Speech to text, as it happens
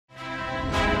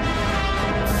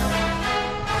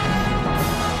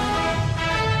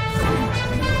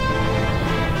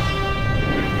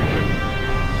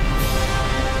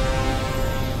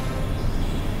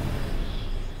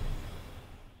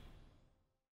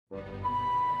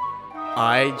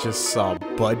I just saw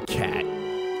Budcat.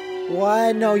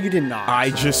 What? No, you did not. I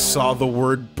just saw the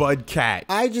word Budcat.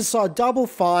 I just saw Double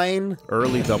Fine.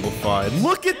 Early Double Fine.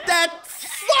 Look at that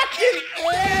fucking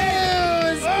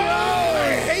Ew,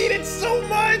 I hate it so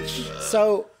much.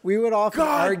 So we would often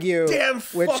argue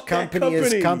which company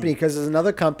is company, because there's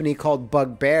another company called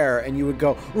Bugbear, and you would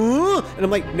go, and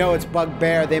I'm like, no, it's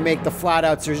Bugbear. They make the flat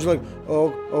out series. You're like,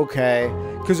 oh, okay,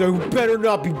 because I better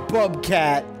not be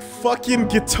Bubcat. Fucking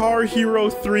Guitar Hero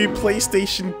 3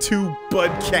 PlayStation 2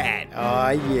 Budcat.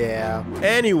 Yeah.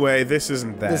 Anyway, this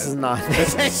isn't that. This is not.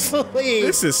 Actually,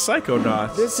 this is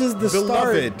Psychonauts. This is the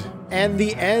Beloved. start and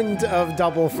the end of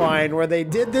Double Fine, where they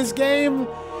did this game.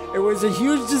 It was a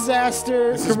huge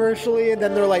disaster commercially, and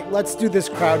then they're like, let's do this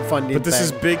crowdfunding But this thing.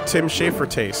 is big Tim Schafer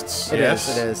tastes. It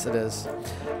is.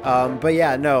 But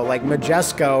yeah, no, like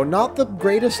Majesco, not the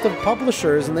greatest of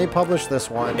publishers, and they published this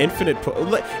one.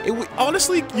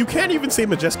 Honestly, you can't even say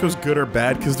Majesco's good or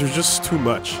bad, because there's just too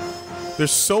much.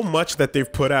 There's so much that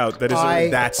they've put out that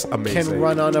that's amazing. Can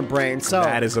run on a brain. So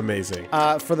that is amazing.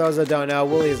 For those that don't know,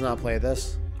 Willie has not played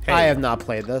this. Hey. I have not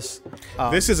played this.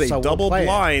 This is a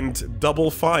double-blind, Double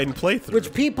Fine playthrough.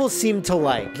 Which people seem to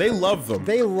like. They love them.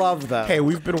 They love them. Hey,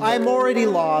 we've been... I'm already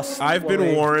lost. I've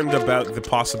been warned about the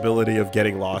possibility of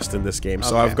getting lost in this game,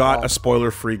 so I've got a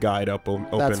spoiler-free guide open.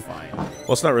 That's fine.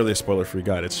 Well, it's not really a spoiler-free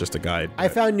guide, it's just a guide. I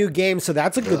found new games, so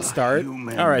that's a good start.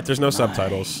 Alright, there's no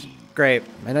subtitles. Great.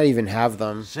 I don't even have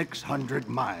them. 600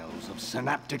 miles of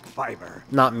synaptic fiber.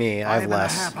 Not me, I have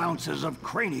less. 5.5 ounces of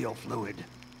cranial fluid.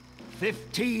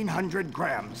 1,500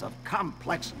 grams of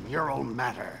complex neural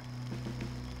matter.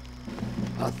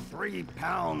 A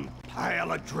 3-pound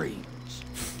pile of dreams.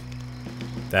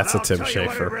 That's a Tim Schafer.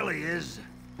 What it really is.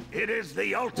 It is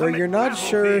the ultimate. Where you're not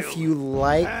sure if you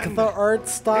like the art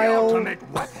style.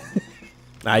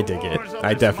 I dig it.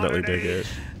 I definitely dig it.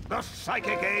 The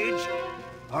psychic age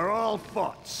are all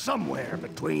fought somewhere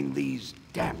between these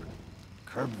damp,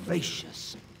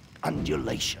 curvaceous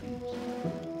undulations.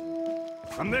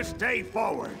 From this day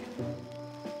forward,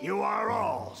 you are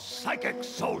all psychic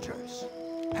soldiers,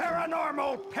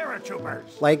 paranormal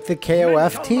paratroopers, like the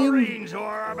KOF team, Marines who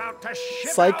are about to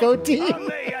ship Psycho out team. on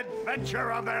the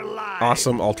adventure of their lives.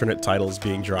 Awesome alternate titles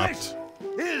being dropped.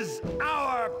 This is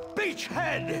our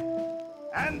beachhead,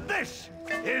 and this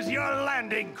is your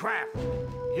landing craft.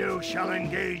 You shall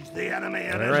engage the enemy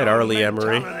in his own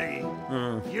mentality.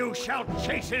 You shall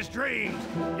chase his dreams.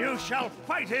 You shall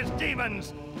fight his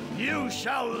demons. You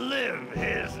shall live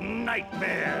his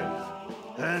nightmares.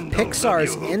 And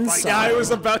Pixar's Inside. I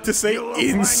was about to say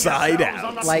Inside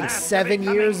Out. Like 7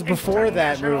 years before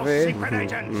that movie.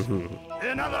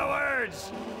 In other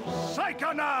words,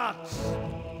 Psychonauts.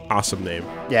 Awesome name.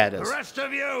 Yeah, it is. The rest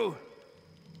of you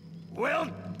will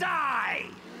die.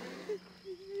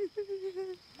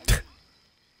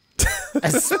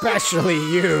 Especially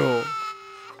you.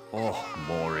 Oh,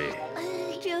 Maury.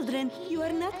 Children, you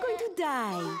are not going to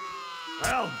die.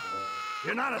 Well, if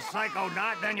you're not a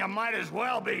psychonaut, then you might as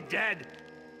well be dead.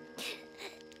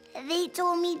 They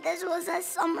told me this was a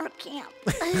summer camp.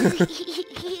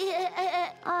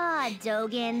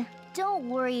 Dogen, don't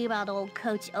worry about old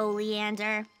Coach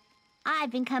Oleander.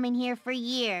 I've been coming here for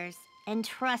years, and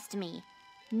trust me,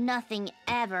 nothing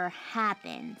ever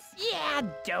happens. Yeah,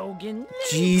 Dogen.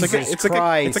 Jesus Christ. It's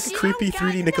like a creepy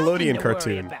 3D Nickelodeon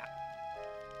cartoon.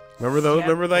 Remember those?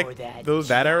 Remember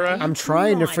that era? I'm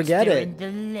trying to forget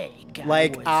it.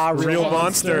 Like Real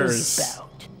Monsters.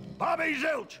 Bobby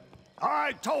Zilch,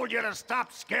 I told you to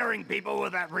stop scaring people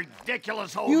with that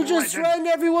ridiculous old You just legend. threatened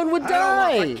everyone would I don't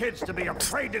die. want my kids to be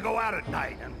afraid to go out at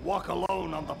night and walk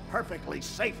alone on the perfectly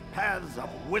safe paths of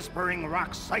Whispering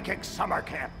Rock Psychic Summer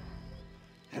Camp.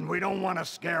 And we don't want to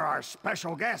scare our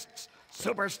special guests,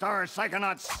 superstar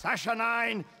psychonauts Sasha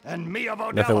 9 and Mia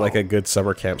Vodello. Nothing like a good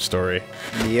summer camp story.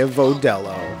 Mia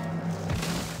Vodello.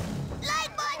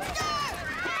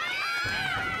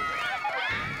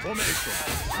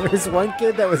 There's one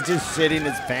kid that was just shitting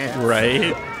his pants.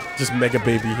 Right? Just mega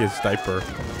baby his diaper.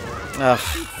 Ugh.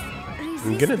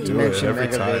 I'm gonna do it every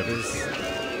time. Babies.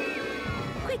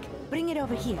 Quick, bring it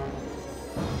over here.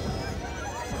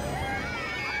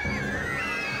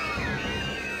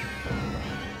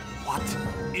 What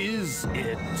is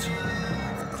it?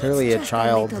 Clearly a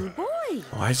child. Little boy.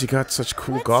 Why has he got such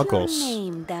cool What's goggles? your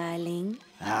name, darling?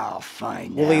 I'll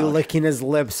find Willie out. licking his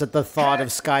lips at the thought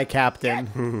of Sky Captain.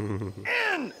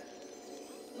 In!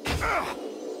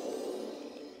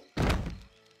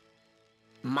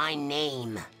 My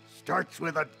name Starts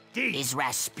with a D. is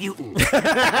Rasputin.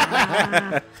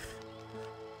 But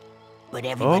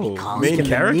everybody calls main me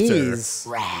character. Knees.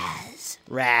 Raz.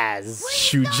 Raz.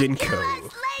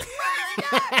 Shujinko.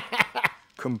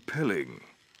 Compelling.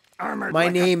 Armored My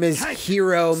like name a is tank.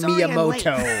 Hiro Sorry I'm late.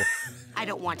 Miyamoto. I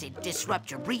don't want to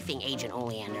disrupt your briefing, Agent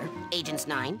Oleander. Agents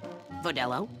 9,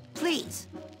 Vodello, please,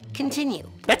 continue.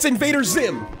 That's Invader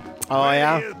Zim. Oh,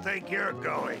 yeah? Where do you think you're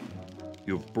going?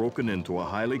 You've broken into a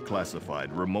highly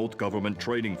classified remote government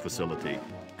training facility.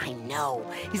 I know.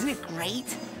 Isn't it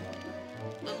great?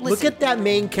 Look at that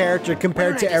main character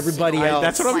compared to everybody else.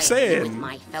 That's what I'm saying.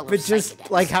 But just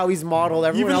like how he's modeled,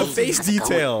 everyone Even the else, face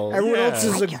detail. everyone Yeah. else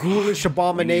is a ghoulish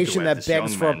abomination that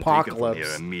begs for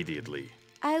apocalypse. Immediately.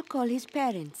 I'll call his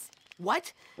parents.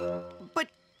 What? But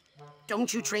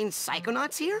don't you train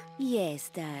psychonauts here? Yes,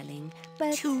 darling,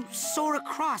 but... To soar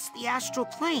across the astral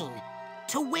plane.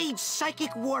 To wage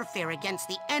psychic warfare against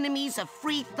the enemies of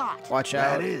free thought. Watch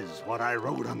out. That is what I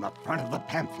wrote on the front of the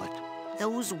pamphlet.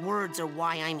 Those words are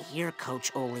why I'm here,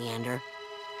 Coach Oleander.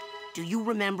 Do you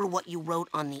remember what you wrote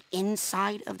on the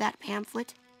inside of that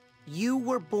pamphlet? You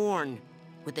were born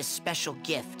with a special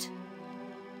gift.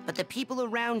 But the people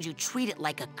around you treat it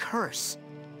like a curse.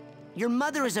 Your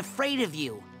mother is afraid of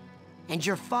you. And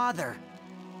your father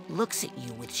looks at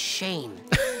you with shame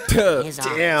in his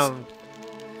eyes.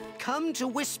 Come to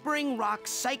Whispering Rock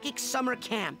Psychic Summer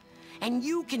Camp, and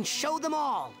you can show them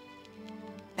all.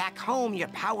 Back home, your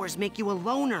powers make you a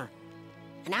loner,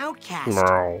 an outcast.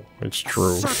 No, it's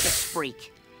true. A circus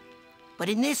freak. But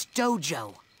in this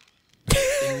dojo,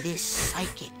 in this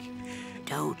psychic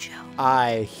dojo,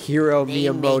 I, Hiro They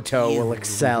make Miyamoto, you will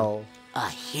excel. a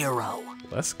hero.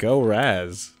 Let's go,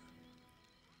 Raz.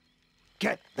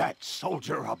 Get that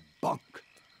soldier a bunk.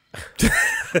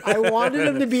 I wanted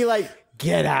him to be like,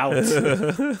 get out.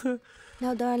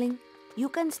 Now, darling, you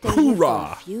can stay here for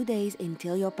Hoorah! a few days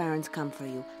until your parents come for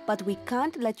you, but we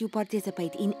can't let you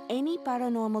participate in any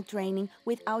paranormal training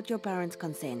without your parents'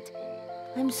 consent.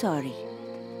 I'm sorry.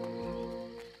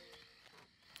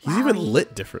 He's even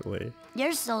lit differently.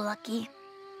 You're so lucky.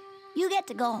 You get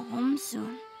to go home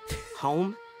soon.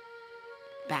 Home?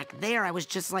 Back there, I was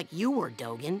just like you were,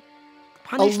 Dogen. A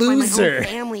Punished by my loser. own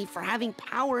family for having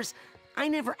powers I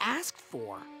never asked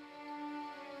for.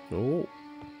 Oh.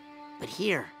 But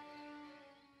here,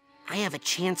 I have a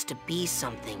chance to be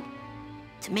something.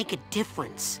 To make a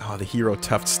difference. Oh, the hero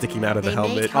tuft sticking out of the They may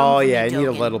helmet. come Oh, for yeah, me, you need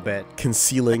a Dogen, little bit.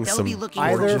 Concealing but they'll some be looking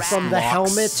Either gorgeous from the locks.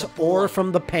 helmet or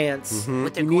from the pants.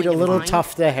 What they're You need a going to little find,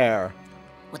 tuft of hair.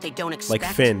 What they don't expect.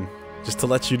 like Finn, just to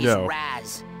let you is know.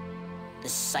 Raz, the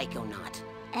Psychonaut.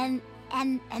 And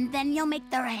then you'll make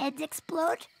their heads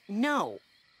explode? No.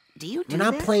 Do you do We're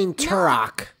not that? playing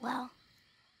Turok. Well,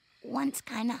 once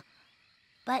kinda.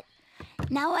 But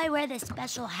now I wear this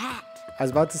special hat. I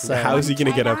was about to say. How is he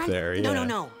gonna get up on? there? Yeah.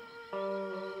 No.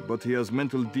 But he has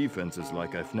mental defenses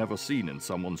like I've never seen in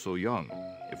someone so young.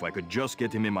 If I could just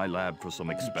get him in my lab for some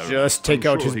experiments, Just take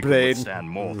I'm out sure his he blade. could withstand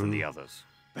more than the others.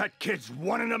 That kid's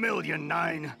 1 in a million,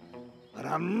 9. But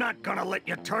I'm not gonna let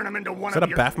you turn him into one Is that a of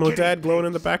your Baphomet guinea dad glowing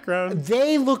in pigs. the background?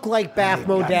 They look like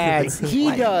Baphomet dads.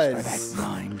 He does.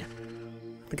 I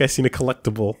think I seen a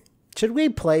collectible. Should we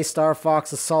play Star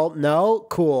Fox Assault? No?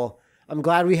 Cool. I'm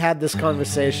glad we had this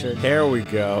conversation. Here we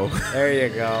go. There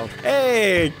you go.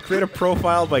 Hey, create a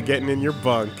profile by getting in your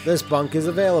bunk. This bunk is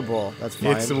available. That's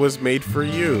fine. It was made for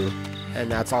you. And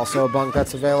that's also a bunk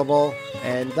that's available.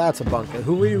 And that's a bunk.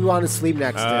 Who would you want to sleep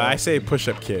next to? I say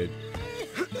push-up kid.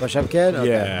 Push-up kid? Okay.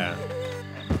 Yeah.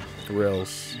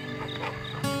 Grills.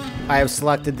 I have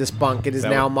selected this bunk. It is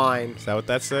now mine. Is that what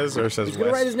that says? Or it says He's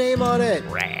gonna write West? his name on it.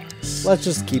 Raz. Let's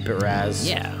just keep it Raz.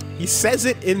 Yeah. He says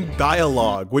it in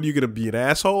dialogue. What are you gonna be, an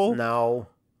asshole? No.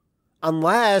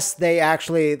 Unless they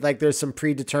actually, like, there's some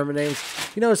predetermined names.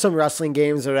 You know, some wrestling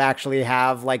games that actually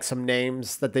have, like, some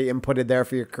names that they inputted there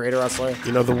for your creator wrestler?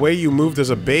 You know, the way you moved as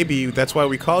a baby, that's why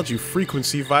we called you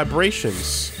Frequency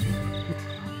Vibrations.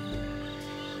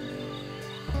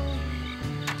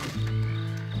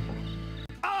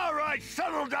 All right,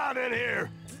 settle down in here.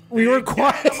 We were Again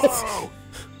quiet. tomorrow.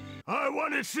 I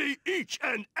want to see each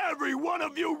and every one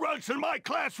of you runts in my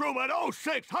classroom at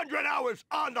 0600 hours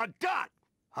on the dot.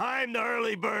 I'm the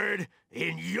early bird,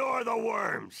 and you're the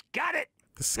worms. Got it?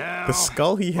 The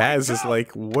skull he has is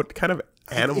like, what kind of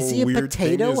animal Is he a weird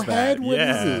thing potato is head? that? What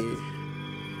yeah. is he?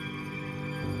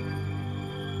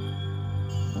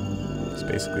 It's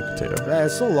basically potato. Yeah,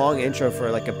 it's a long intro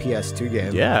for, like, a PS2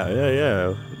 game.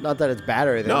 Yeah. Not that it's bad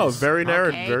or anything. No, It's- very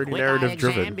Okay, very quick eye narrative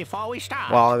exam driven. before we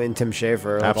start. Well, I mean, Tim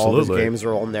Schafer, like, all of his Absolutely. games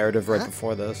are all narrative right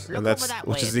before this. And that's over that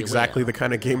which way, is if you exactly will. the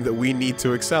kind of game that we need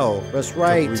to excel. That's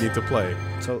right. We need to play.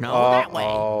 So, No, that way.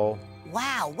 uh-oh.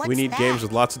 Wow, what's We need that? games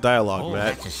with lots of dialogue, Oh,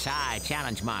 Matt. that's a side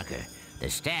challenge marker. The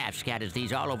staff scatters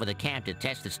these all over the camp to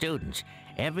test the students.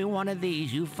 Every one of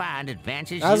these you find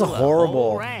advances That was you a horrible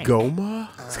whole rank. Goma?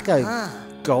 It's like a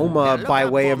Goma by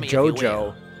way of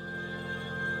JoJo.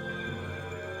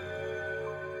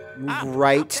 Move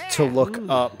right to look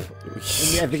up. I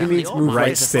think it means move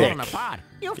right stick.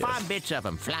 You'll find bits of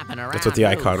them flapping around. That's what the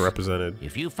icon loose. represented.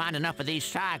 If you find enough of these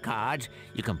psi cards,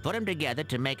 you can put them together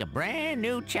to make a brand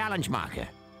new challenge marker.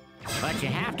 But you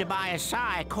have to buy a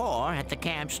psi core at the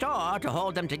camp store to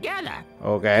hold them together.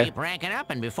 Okay. Keep ranking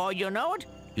up, and before you know it,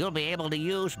 you'll be able to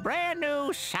use brand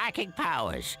new psychic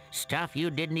powers. Stuff you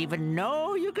didn't even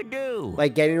know you could do.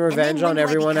 Like getting revenge on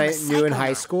everyone I knew in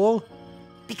high school?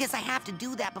 Because I have to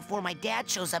do that before my dad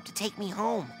shows up to take me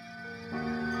home.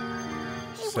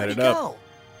 Hey, Set where'd it he up. go?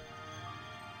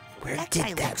 Where That did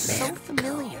guy that looks so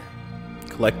familiar.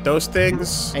 Collect those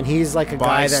things. And he's like a Buy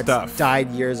guy that stuff.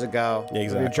 died years ago. Yeah,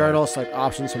 exactly. Your journal, select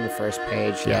options from the first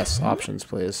page. Yes, options,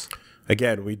 please.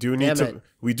 Again, we do need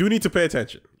to pay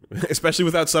attention, especially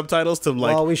without subtitles. To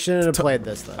like, well, we shouldn't have played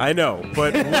this then. I know,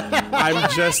 but I'm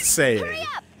just saying.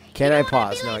 Can I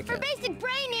pause? No, I can't. Basic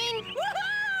braining.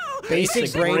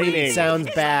 Basic braining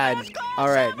sounds bad. All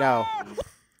right, no.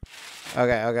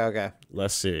 Okay.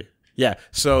 Let's see. Yeah,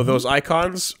 so those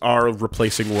icons are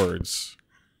replacing words.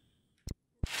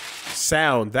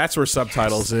 Sound, that's where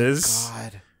subtitles is.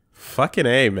 God. Fucking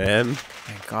A, man.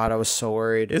 Thank God, I was so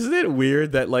worried. Isn't it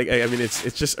weird that, like, I mean, it's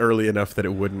just early enough that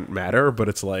it wouldn't matter, but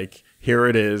it's like, here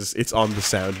it is. It's on the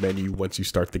sound menu once you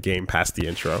start the game past the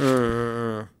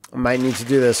intro. I might need to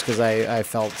do this because I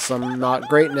felt some not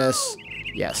greatness.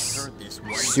 Yes.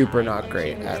 Super not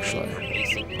great,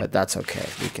 actually. But that's okay.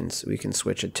 We can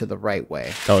switch it to the right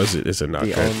way. Oh, is it not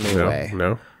the good? only way.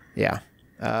 No? Yeah.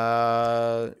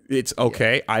 It's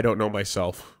okay. Yeah. I don't know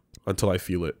myself until I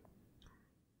feel it.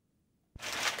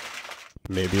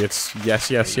 Maybe it's yes.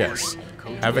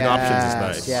 Having options is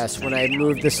nice. Yes, when I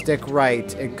move the stick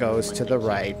right, it goes to the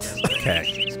right.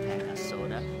 Okay.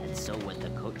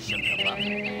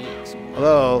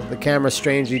 Although, the camera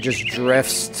strangely just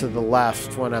drifts to the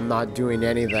left when I'm not doing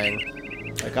anything.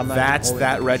 Like I'm not That's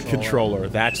that red controller.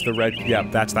 That's the red.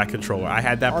 Yep, that's that controller. I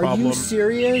had that problem. Are you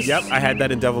serious? Yep, I had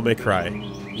that in Devil May Cry.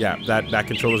 Yeah, that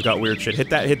controller's got weird shit. Hit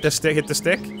the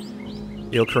stick.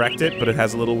 You'll correct it, but it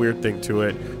has a little weird thing to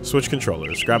it. Switch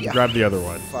controllers. Grab the other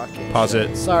one. Pause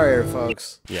it. Sorry,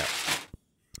 folks. Yeah.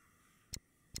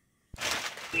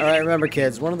 Alright, remember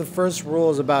kids, one of the first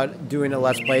rules about doing a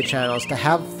Let's Play channel is to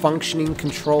have functioning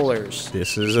controllers.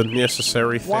 This is a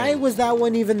necessary thing. Why was that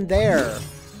one even there?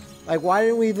 Like, why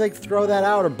didn't we, like, throw that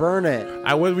out or burn it?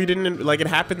 We didn't, like, it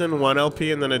happened in one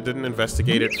LP and then it didn't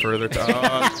investigate it further. To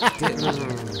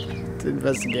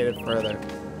investigate it further.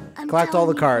 Collect all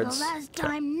the cards. The last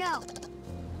time, no.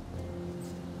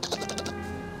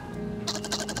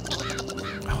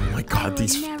 Oh my god,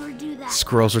 these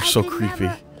squirrels are so creepy.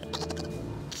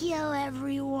 Kill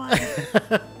everyone.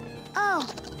 Oh,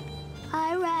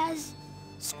 hi, Raz.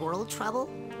 Squirrel trouble?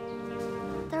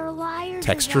 They're liars.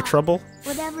 Texture trouble?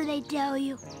 Whatever they tell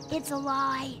you, it's a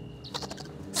lie.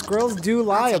 Squirrels do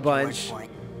lie a bunch.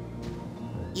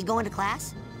 You going to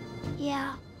class?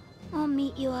 Yeah, I'll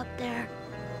meet you up there.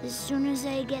 As soon as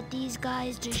I get these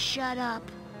guys to shut up.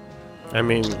 I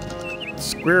mean,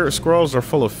 squirrels are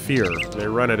full of fear. They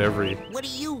run at every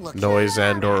noise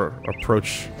and or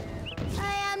approach.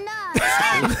 I am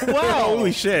not. Wow.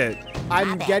 Holy shit.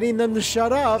 I'm getting them to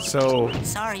shut up. So,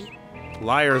 sorry.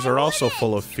 Liars are also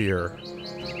full of fear.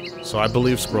 So I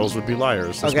believe squirrels would be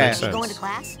liars. This makes sense. You going to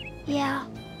class? Yeah,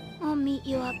 I'll meet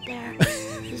you up there.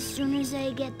 As soon as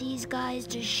I get these guys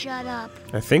to shut up.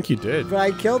 I think you did. But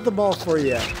I killed them all for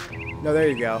you. No, there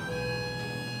you go.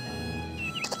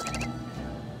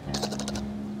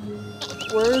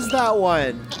 Where is that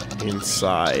one?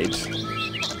 Inside.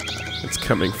 It's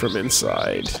coming from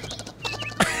inside.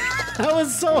 That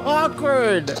was so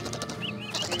awkward.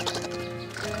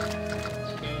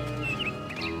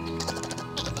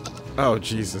 Oh,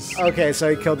 Jesus. Okay,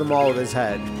 so he killed them all with his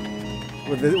head.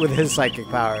 With his psychic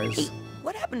powers.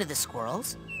 What happened to the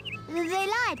squirrels? They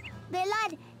lied. They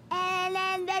lied.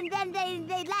 And then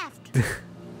they left.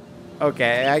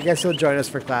 Okay, I guess he'll join us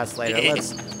for class later.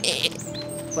 Let's.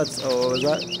 Oh, what was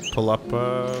that? Pull up.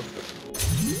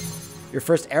 Your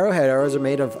first arrowhead arrows are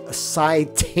made of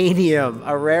Psychonauts,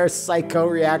 a rare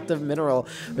psychoreactive mineral,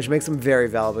 which makes them very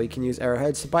valuable. You can use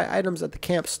arrowheads to buy items at the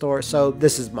camp store, so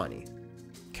this is money.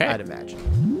 Okay. I'd imagine.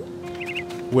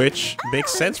 Which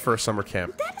makes sense for a summer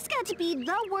camp. That has got to be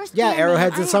the worst. Yeah,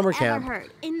 arrowheads I at summer have camp. Ever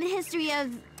heard in the history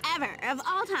of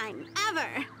all time,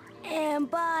 ever.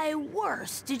 And by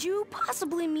worst, did you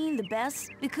possibly mean the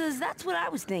best? Because that's what I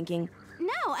was thinking. No,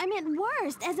 I meant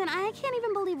worst, as in I can't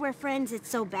even believe we're friends. It's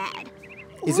so bad.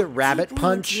 Is it Rabbit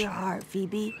Punch? Your heart,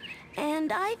 Phoebe.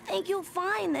 And I think you'll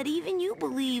find that even you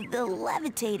believe the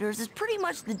Levitators is pretty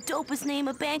much the dopest name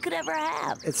a band could ever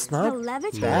have. It's not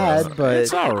Levitators? bad, but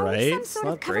It's all right. Some sort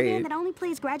of cover band that only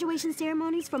plays graduation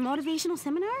ceremonies for motivational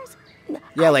seminars?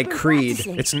 Yeah, like Creed.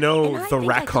 It's no the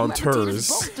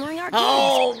Raconteurs.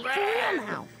 Oh,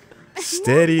 man!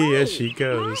 Steady as she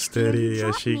goes, steady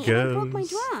as she goes. My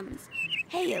drums.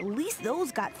 Hey, at least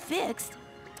those got fixed.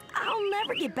 I'll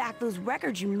never get back those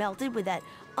records you melted with that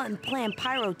unplanned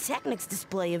pyrotechnics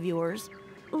display of yours.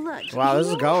 Look, wow, this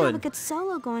is going. Have a good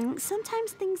solo going.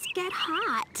 Sometimes things get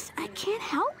hot. I can't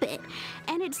help it.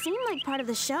 And it seemed like part of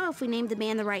the show if we named the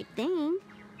band the right thing.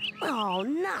 Oh,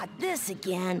 not this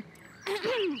again.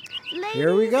 Ladies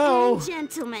Here we go. and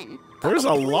gentlemen. There's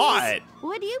a lot.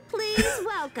 Would you please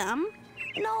welcome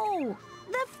No.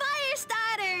 the fire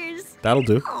starters? That'll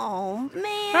do. Oh,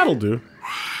 man. That'll do.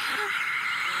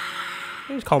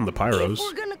 Just call them the Pyros. If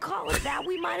we're gonna call it that,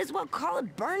 we might as well call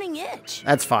it Burning Itch.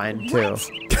 that's fine too.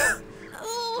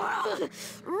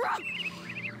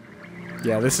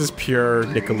 Yeah, this is pure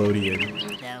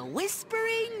Nickelodeon. The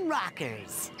Whispering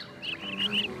Rockers.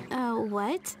 Oh,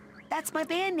 what? That's my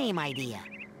band name idea.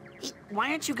 Hey, why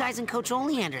aren't you guys in Coach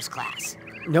Oleander's class?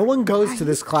 No one goes to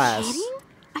this class. Kidding?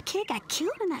 A kid got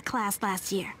killed in that class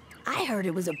last year. I heard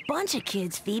it was a bunch of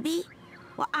kids, Phoebe.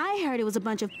 Well, I heard it was a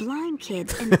bunch of blind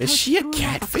kids. And Is she a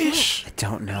catfish? I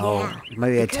don't know. Yeah,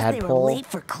 Maybe a because they were tadpole. late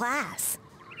for class.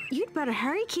 You'd better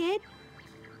hurry, kid.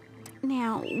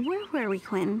 Now, where were we,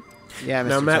 Quinn? Yeah, Mr.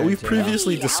 Now, Matt, we've Tarantino.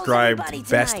 previously Hey, how's described everybody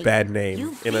best tonight? bad name You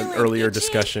in an feeling earlier itchy?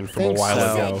 discussion from a Think while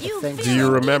so. ago. You think Do you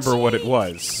feeling remember what it itchy?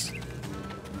 was?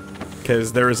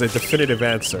 Because there is a definitive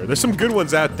answer. There's some good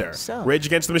ones out there. So, Rage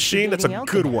Against the Machine, that's a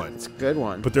good one. Good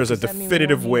one. But there's a Does that mean we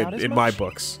definitive won't hang out win as in my much?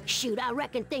 books. Shoot, I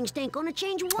reckon things ain't gonna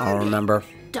change one I don't remember.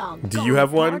 Do you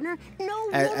have one? Partner. No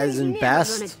As in woman's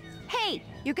best? never gonna- Hey,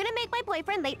 you're gonna make my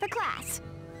boyfriend late for class.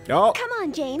 Oh, Come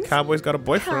on, James. Cowboy's got a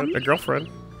boyfriend, a girlfriend.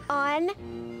 On.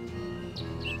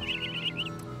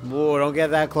 Whoa, don't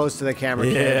get that close to the camera,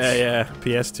 Yeah, kids. yeah.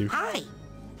 PS2. Hi.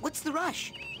 What's the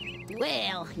rush?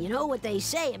 Well, you know what they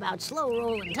say about slow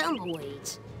rolling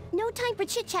tumbleweeds. No time for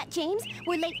chit chat, James.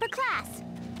 We're late for class.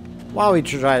 While we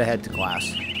try to head to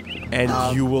class.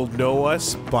 And you will know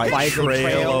us by, By the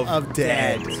Trail of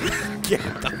Dead. Get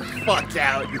the fuck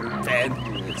out, you band.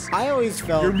 I always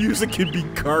felt Your music can be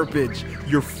garbage.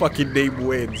 Your fucking name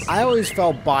wins. I always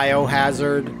felt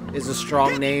Biohazard is a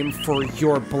strong name for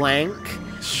your blank.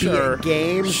 Sure. Be it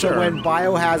game. Sure. So when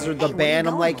Biohazard the band,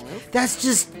 I'm like, that's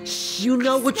just you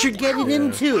know what you're getting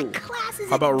into. Class is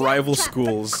How about a death rival trap for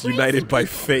schools crazy united by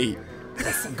people. fate?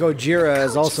 Gojira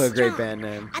is Coach also a great strong. band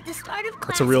name. At the start of class,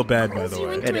 That's a real bad, he by pulls the you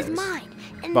way. into It his is. mind,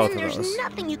 and Both then of there's those.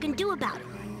 nothing you can do about it.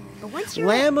 But once you're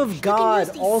Lamb in, of you can God use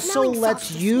these also smelling lets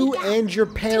salts to you sneak out. and your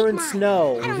Take parents mine.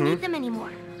 know. I don't need them anymore.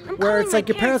 I'm Where calling it's my like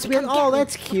your parents to will be like, come oh, get me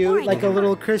that's before cute, I like get a home.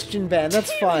 little Christian band.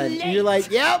 That's Too fun. late. And you're like,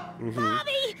 yep.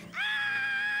 Bobby!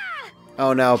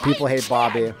 Oh no, people hate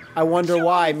Bobby. I wonder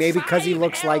why. Maybe because he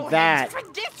looks like that. For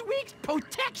this week's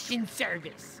protection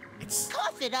service.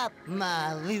 Cough it up,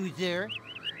 my loser.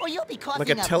 Or you'll be coughing Like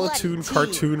a up Teletoon bloody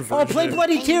cartoon tears. version. Oh, play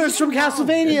Bloody Tears from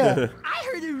Castlevania. I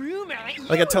heard a rumor.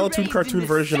 Like a Teletoon cartoon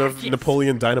version of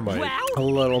Napoleon Dynamite. Well, A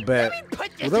little bit. let me put Well,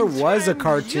 this there in was a terms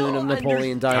cartoon of you'll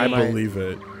Napoleon I understand. Dynamite. believe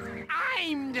it.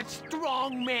 I'm the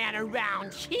strong man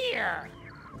around here.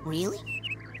 Really?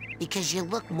 Because you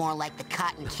look more like the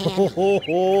cotton candy.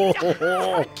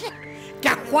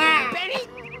 Benny,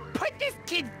 put this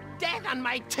kid's death on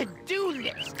my to-do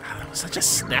list. Such a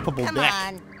snappable Come neck.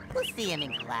 on. We'll see him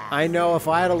in class. I know if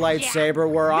I had a lightsaber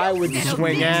where I would Settle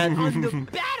swing this at. on the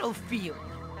battlefield.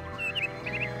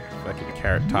 Fucking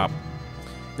carrot top.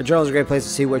 The journal is a great place to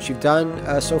see what you've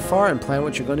done so far and plan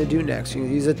what you're going to do next. You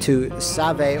can use it to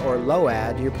save or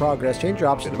load your progress, change your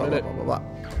options, blah, blah, blah, blah, blah.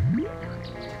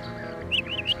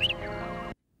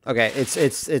 Okay,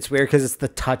 it's weird because it's the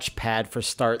touchpad for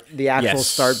start. The actual Yes.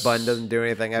 start button doesn't do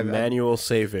anything. Manual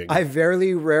saving. I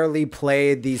very rarely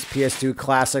played these PS2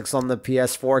 classics on the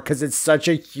PS4 because it's such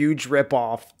a huge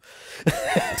ripoff.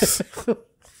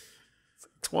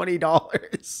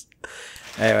 $20.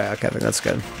 Anyway, okay, I think that's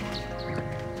good.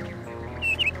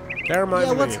 That reminds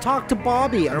Yeah, me. let's talk to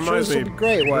Bobby. That I'm sure reminds this will me. be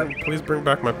great. What? Please bring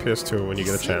back my PS2 when you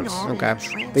get a chance. Okay.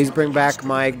 Please bring back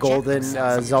my golden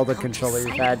Zelda controller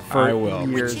you've had for I will.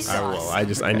 years. I will.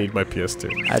 I need my PS2.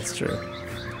 That's true.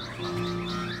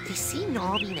 They see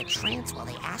Nobby in a trance while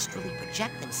they astrally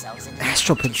project themselves into the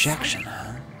Astral coach's projection, psyche,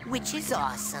 huh? which is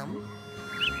awesome.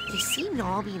 They see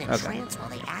Nobby in a Okay. trance while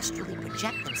they astrally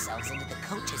project themselves into the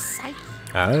coach's psyche.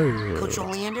 Oh. Coach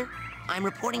Oleander, I'm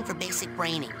reporting for basic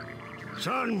braining.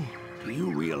 Son, Do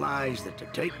you realize that to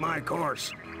take my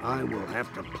course, I will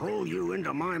have to pull you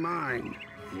into my mind?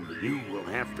 And you will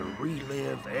have to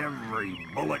relive every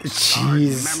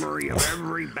bullet-scarred memory of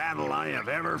every battle I have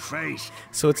ever faced.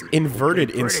 So it's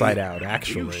inverted Inside Out,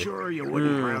 actually. You sure you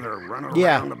wouldn't rather run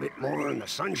around a bit more in the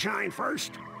sunshine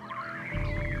first?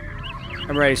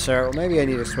 I'm ready, sir. Well, maybe I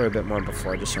need to swear a bit more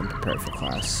before, just so I'm prepared for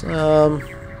class.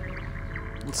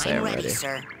 Let's say I'm ready.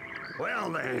 Sir. Well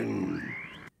then...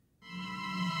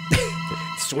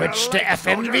 Switch to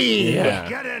FNV! Yeah.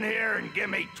 Get in here and give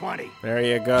me 20. There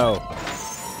you go.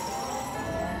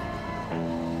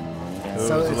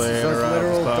 So it's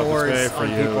literal doors on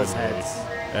people's heads.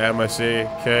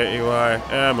 M-I-C-K-E-Y,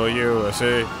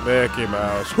 M-O-U-S-E, Mickey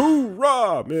Mouse.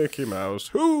 Hoorah! Mickey Mouse.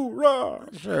 Hoorah! I'm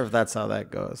not sure if that's how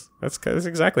that goes. That's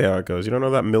exactly how it goes. You don't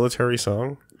know that military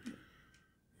song?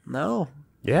 No.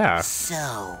 Yeah.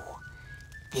 So,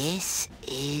 this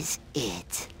is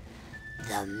it.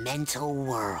 The mental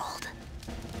world.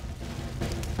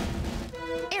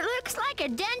 It looks like a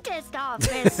dentist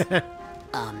office.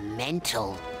 A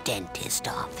mental dentist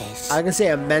office. I can say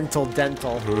a mental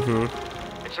dental.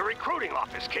 It's a recruiting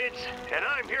office, kids, and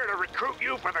I'm here to recruit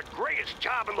you for the greatest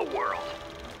job in the world.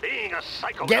 Being a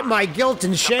psychonaut. Get my guilt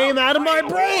and shame out of my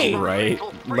brain! Right.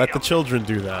 Let the children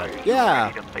do that. Yeah.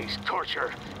 Ready to face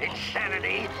torture,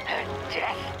 insanity, and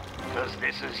death. Because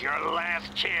this is your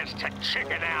last chance to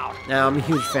chicken out. Now, I'm a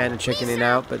huge fan of chickening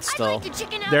out, but still.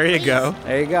 There you go.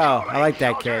 There you go. I like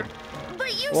that kid.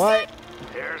 But you What?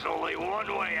 There's only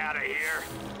one way out of here.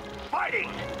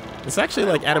 Fighting. It's actually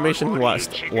like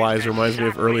animation-wise reminds me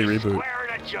of early Reboot.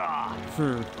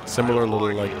 Similar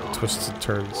little like twisted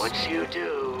turns. Once you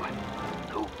do,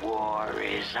 the war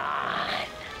is on.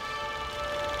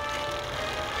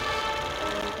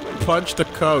 Punch the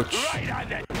coach.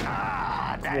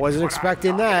 Wasn't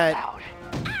expecting that.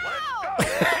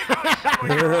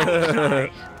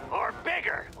 Or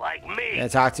bigger, like me. Can I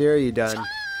talk to you or are you done?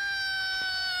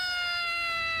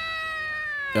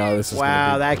 Oh, this is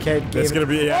wow, gonna be, that kid. It's gonna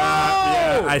be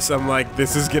I'm like,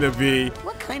 this is gonna be.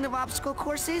 What kind of obstacle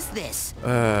course is this?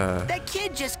 That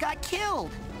kid just got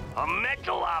killed. A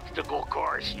mental obstacle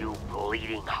course, you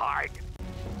bleeding heart.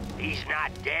 He's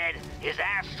not dead. His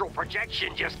astral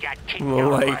projection just got kicked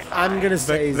out. Like, I'm gonna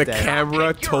say he's the dead.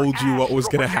 camera told you what was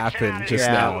gonna happen just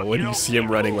now when you see him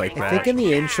running like that. I think in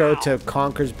the intro to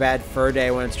Conker's Bad Fur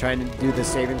Day when it's trying to do the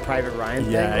Saving Private Ryan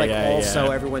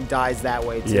thing, everyone dies that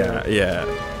way too. Yeah, yeah.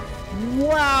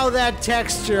 Wow, that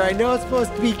texture. I know it's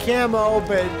supposed to be camo,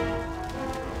 but...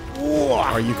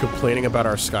 Are you complaining about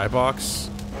our skybox?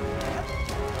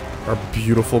 Our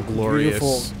beautiful, glorious...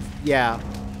 Beautiful, yeah.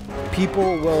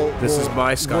 People will This is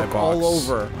my skybox. all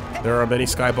over. There are many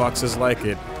skyboxes like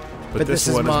it, but this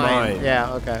one is mine.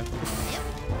 Yeah, okay.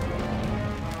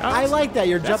 I like that.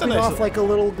 You're jumping off like a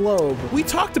little globe. We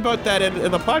talked about that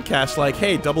in the podcast. Like,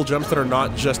 hey, double jumps that are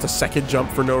not just a second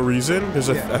jump for no reason. There's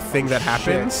a thing that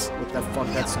happens. What the fuck?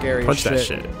 That's scary. Punch that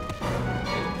shit.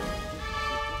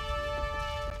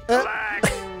 Relax.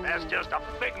 That's just a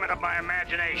figment of my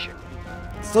imagination.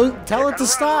 So tell it to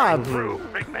stop.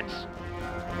 Figments.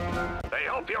 They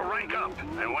help you rank up,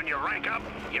 and when you rank up,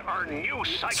 you earn new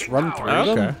psychic run powers.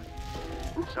 through them.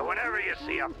 So whenever you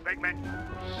see a figment,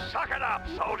 suck it up,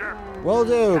 soldier. Will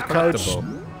do, coach.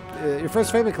 Your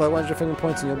first figment, collect 100 figment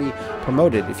points and you'll be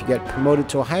promoted. If you get promoted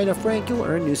to a high enough rank, you'll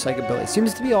earn new psychic ability.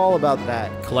 Seems to be all about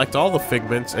that. Collect all the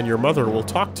figments and your mother will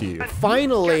talk to you.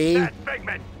 Finally,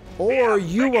 or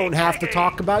you won't have to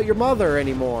talk about your mother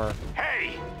anymore.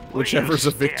 Hey, whichever's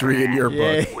a victory in your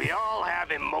book. We all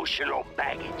have emotional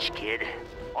baggage, kid.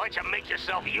 Why don't you make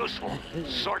yourself useful?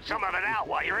 Sort some of it out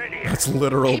while you're in here. That's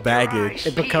literal baggage.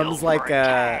 It becomes like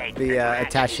the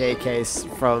attaché case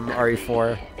from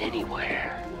RE4.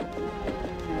 Anywhere.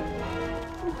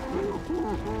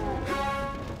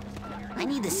 I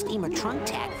need the steamer trunk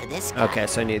tag for this guy. Okay,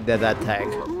 so I need that tag.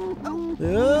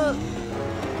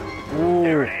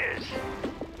 There it is.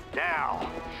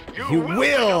 Now, you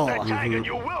will. That tag and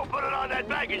you will put it on that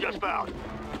bag you just found.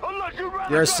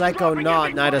 You're a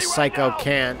psychonaut, not a psycho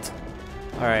can't.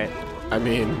 Alright. I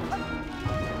mean...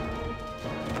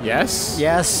 Yes?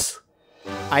 Yes.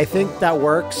 I think that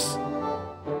works.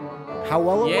 How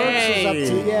well it works is up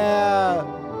to... Yeah.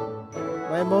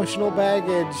 My emotional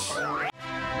baggage.